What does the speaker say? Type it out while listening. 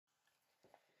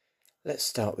Let's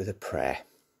start with a prayer.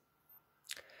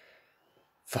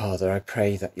 Father, I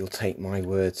pray that you'll take my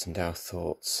words and our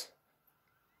thoughts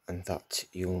and that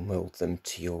you'll mould them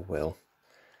to your will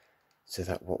so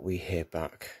that what we hear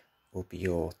back will be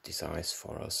your desires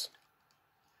for us.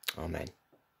 Amen.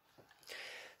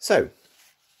 So,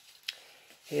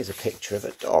 here's a picture of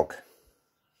a dog.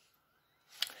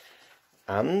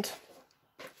 And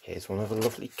here's one of a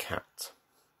lovely cat.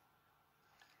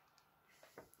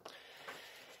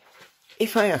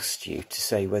 If I asked you to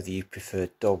say whether you prefer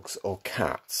dogs or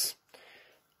cats,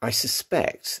 I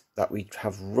suspect that we'd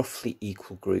have roughly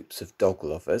equal groups of dog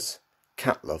lovers,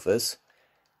 cat lovers,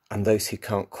 and those who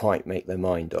can't quite make their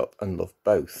mind up and love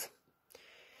both.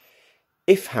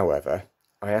 If, however,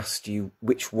 I asked you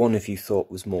which one of you thought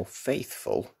was more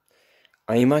faithful,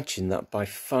 I imagine that by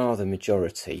far the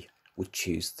majority would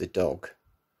choose the dog.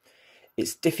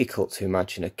 It's difficult to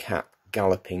imagine a cat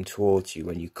galloping towards you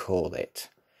when you call it,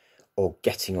 or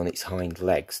getting on its hind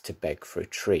legs to beg for a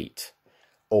treat,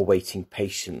 or waiting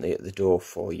patiently at the door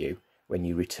for you when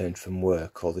you return from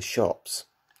work or the shops.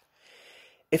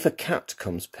 If a cat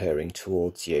comes purring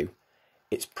towards you,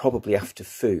 it's probably after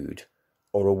food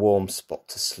or a warm spot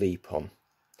to sleep on.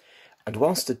 And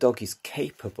whilst a dog is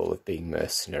capable of being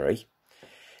mercenary,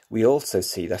 we also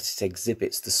see that it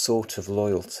exhibits the sort of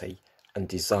loyalty and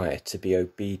desire to be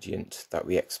obedient that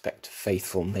we expect a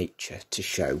faithful nature to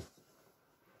show.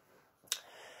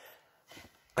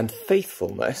 And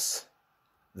faithfulness,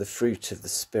 the fruit of the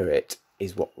Spirit,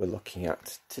 is what we're looking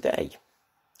at today.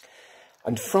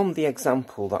 And from the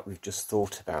example that we've just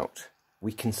thought about,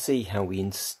 we can see how we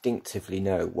instinctively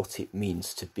know what it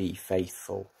means to be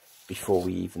faithful before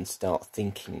we even start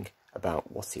thinking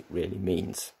about what it really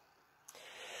means.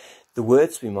 The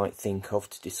words we might think of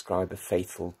to describe a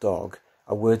faithful dog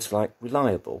are words like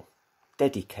reliable,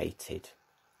 dedicated,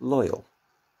 loyal.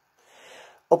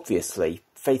 Obviously,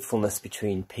 faithfulness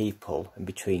between people and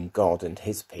between God and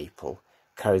his people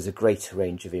carries a greater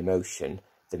range of emotion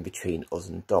than between us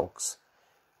and dogs,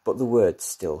 but the words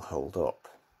still hold up.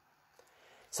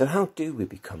 So how do we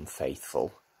become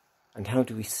faithful, and how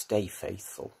do we stay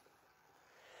faithful?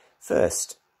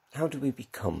 First, how do we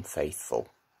become faithful?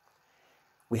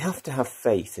 We have to have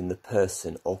faith in the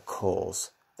person or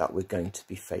cause that we're going to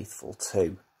be faithful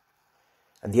to.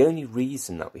 And the only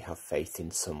reason that we have faith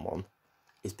in someone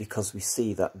is because we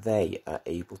see that they are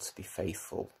able to be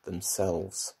faithful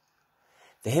themselves.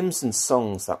 The hymns and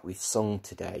songs that we've sung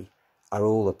today are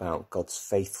all about God's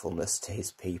faithfulness to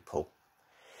his people.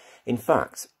 In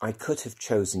fact, I could have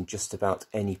chosen just about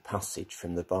any passage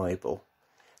from the Bible.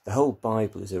 The whole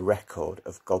Bible is a record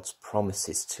of God's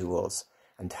promises to us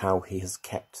and how he has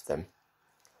kept them.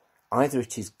 Either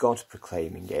it is God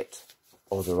proclaiming it,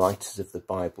 or the writers of the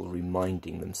Bible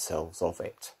reminding themselves of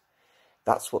it.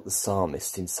 That's what the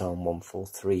psalmist in Psalm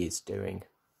 143 is doing.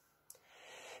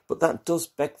 But that does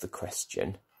beg the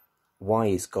question, why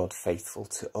is God faithful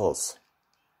to us?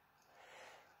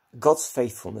 God's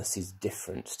faithfulness is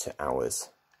different to ours.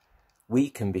 We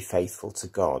can be faithful to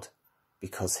God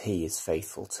because he is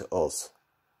faithful to us.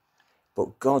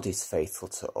 But God is faithful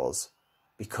to us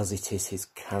because it is his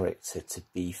character to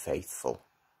be faithful.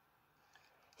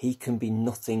 He can be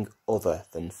nothing other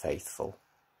than faithful.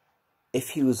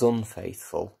 If he was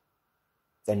unfaithful,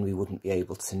 then we wouldn't be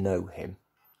able to know him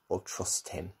or trust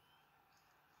him.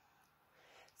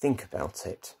 Think about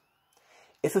it.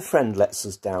 If a friend lets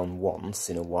us down once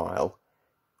in a while,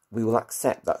 we will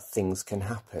accept that things can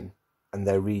happen and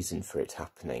there's reason for it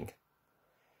happening.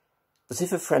 But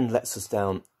if a friend lets us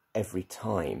down every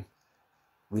time,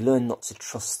 we learn not to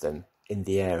trust them in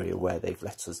the area where they've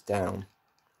let us down.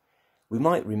 We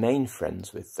might remain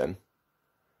friends with them,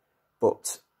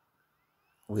 but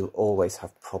we'll always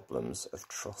have problems of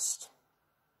trust.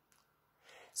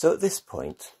 So at this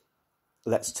point,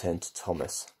 let's turn to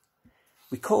Thomas.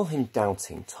 We call him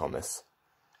Doubting Thomas,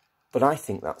 but I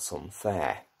think that's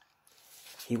unfair.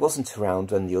 He wasn't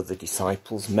around when the other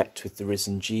disciples met with the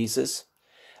risen Jesus,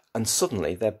 and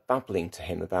suddenly they're babbling to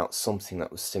him about something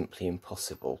that was simply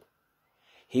impossible.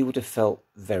 He would have felt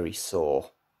very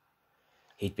sore.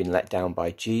 He'd been let down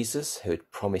by Jesus, who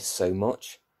had promised so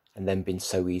much, and then been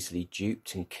so easily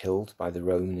duped and killed by the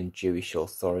Roman and Jewish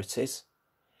authorities.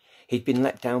 He'd been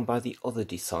let down by the other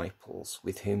disciples,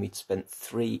 with whom he'd spent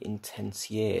 3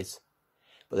 intense years,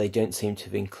 but they don't seem to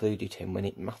have included him when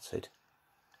it mattered.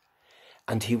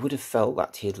 And he would have felt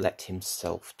that he had let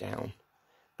himself down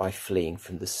by fleeing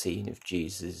from the scene of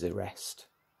Jesus' arrest.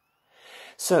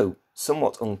 So,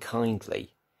 somewhat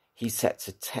unkindly, he sets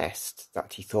a test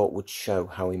that he thought would show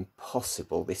how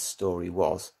impossible this story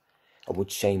was and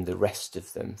would shame the rest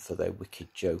of them for their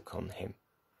wicked joke on him.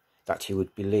 that he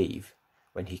would believe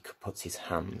when he could put his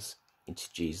hands into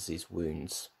Jesus'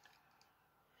 wounds.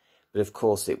 But of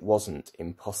course it wasn't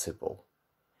impossible.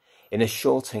 In a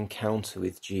short encounter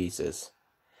with Jesus,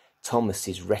 Thomas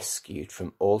is rescued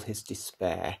from all his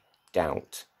despair,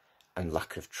 doubt, and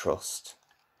lack of trust.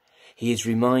 He is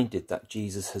reminded that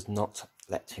Jesus has not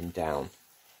let him down,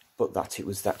 but that it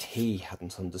was that he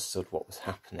hadn't understood what was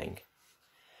happening.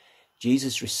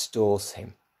 Jesus restores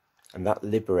him, and that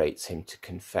liberates him to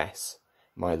confess,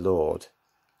 "My Lord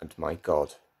and my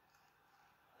God."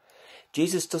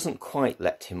 Jesus doesn't quite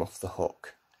let him off the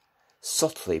hook.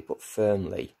 Subtly but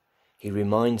firmly, he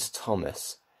reminds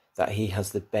Thomas that he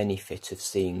has the benefit of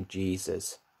seeing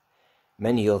Jesus.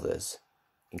 Many others,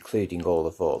 including all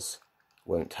of us,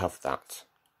 won't have that.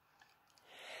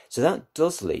 So that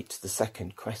does lead to the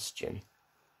second question.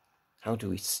 How do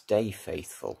we stay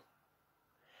faithful?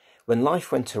 When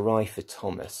life went awry for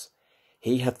Thomas,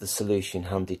 he had the solution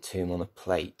handed to him on a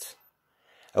plate.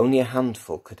 Only a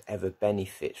handful could ever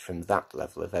benefit from that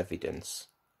level of evidence.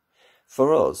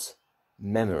 For us,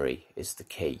 memory is the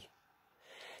key.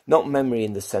 Not memory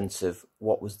in the sense of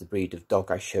what was the breed of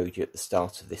dog I showed you at the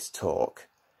start of this talk,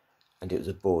 and it was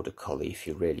a border collie if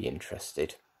you're really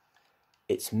interested.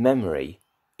 It's memory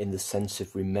in the sense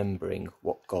of remembering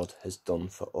what God has done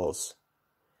for us.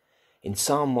 In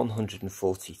Psalm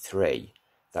 143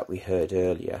 that we heard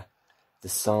earlier, the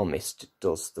psalmist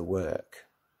does the work.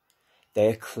 They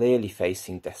are clearly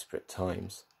facing desperate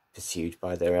times, pursued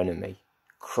by their enemy,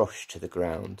 crushed to the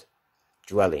ground,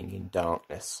 dwelling in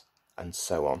darkness, and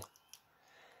so on.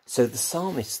 So the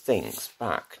psalmist thinks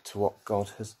back to what God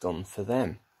has done for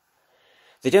them.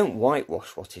 They don't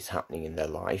whitewash what is happening in their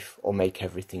life or make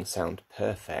everything sound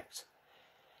perfect.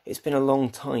 It's been a long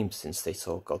time since they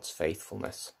saw God's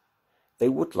faithfulness. They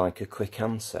would like a quick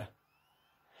answer.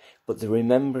 But the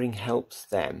remembering helps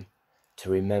them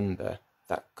to remember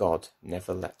that God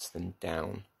never lets them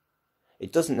down.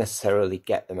 It doesn't necessarily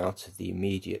get them out of the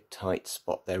immediate tight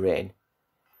spot they're in,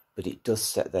 but it does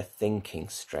set their thinking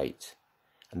straight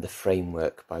and the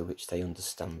framework by which they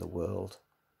understand the world.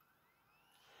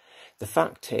 The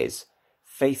fact is,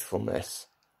 faithfulness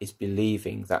is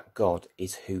believing that God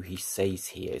is who he says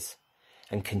he is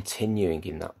and continuing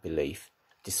in that belief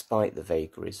despite the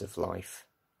vagaries of life.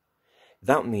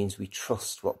 That means we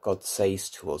trust what God says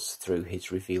to us through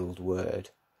his revealed word,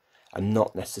 and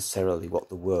not necessarily what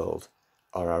the world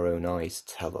or our own eyes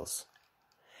tell us.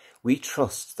 We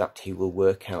trust that he will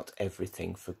work out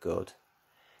everything for good.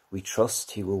 We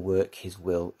trust he will work his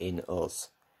will in us,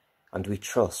 and we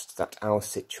trust that our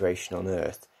situation on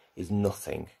earth is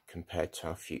nothing compared to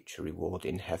our future reward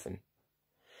in heaven.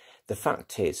 The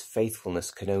fact is,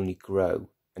 faithfulness can only grow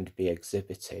and be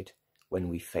exhibited when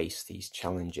we face these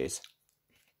challenges.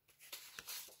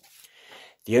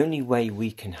 The only way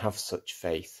we can have such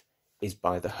faith is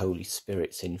by the Holy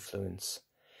Spirit's influence.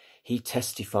 He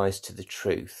testifies to the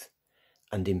truth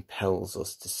and impels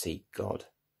us to seek God.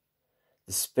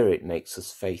 The Spirit makes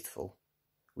us faithful,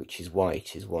 which is why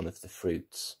it is one of the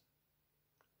fruits.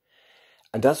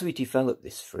 And as we develop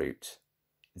this fruit,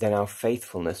 then our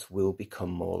faithfulness will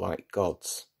become more like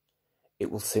God's. It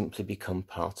will simply become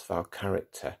part of our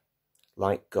character,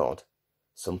 like God,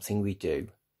 something we do,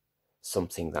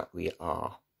 something that we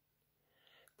are.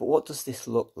 But what does this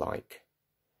look like?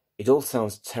 It all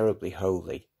sounds terribly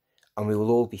holy, and we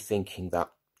will all be thinking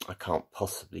that I can't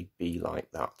possibly be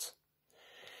like that.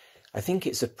 I think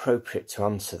it's appropriate to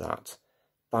answer that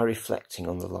by reflecting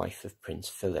on the life of Prince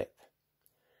Philip.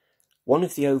 One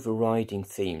of the overriding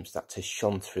themes that has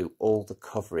shone through all the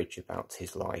coverage about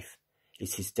his life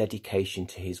is his dedication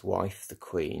to his wife, the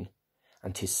Queen,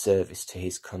 and his service to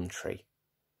his country.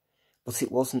 But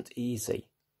it wasn't easy.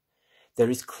 There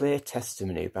is clear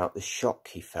testimony about the shock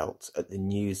he felt at the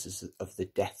news of the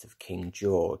death of King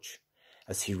George,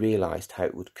 as he realised how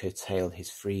it would curtail his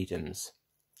freedoms.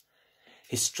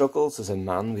 His struggles as a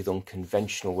man with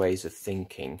unconventional ways of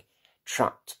thinking,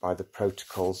 trapped by the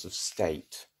protocols of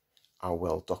state, are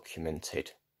well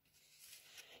documented.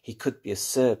 He could be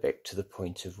acerbic to the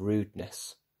point of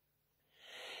rudeness.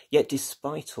 Yet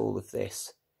despite all of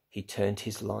this, he turned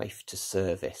his life to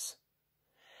service.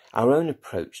 Our own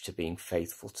approach to being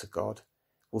faithful to God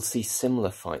will see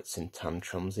similar fights and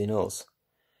tantrums in us,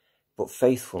 but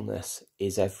faithfulness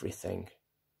is everything.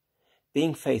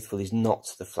 Being faithful is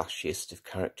not the flashiest of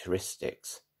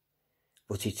characteristics,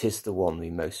 but it is the one we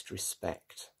most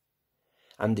respect,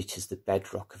 and it is the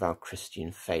bedrock of our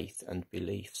Christian faith and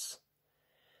beliefs.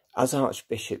 As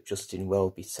Archbishop Justin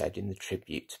Welby said in the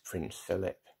tribute to Prince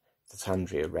Philip that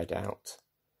Andrea read out,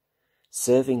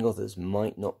 serving others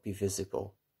might not be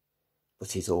visible,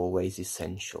 but is always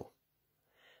essential.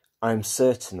 I am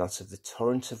certain that of the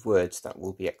torrent of words that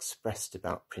will be expressed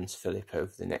about Prince Philip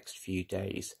over the next few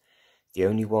days, the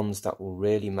only ones that will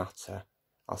really matter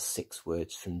are 6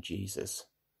 words from Jesus.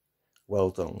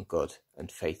 Well done, good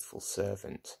and faithful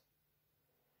servant.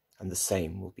 And the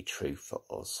same will be true for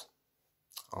us.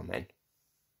 Amen.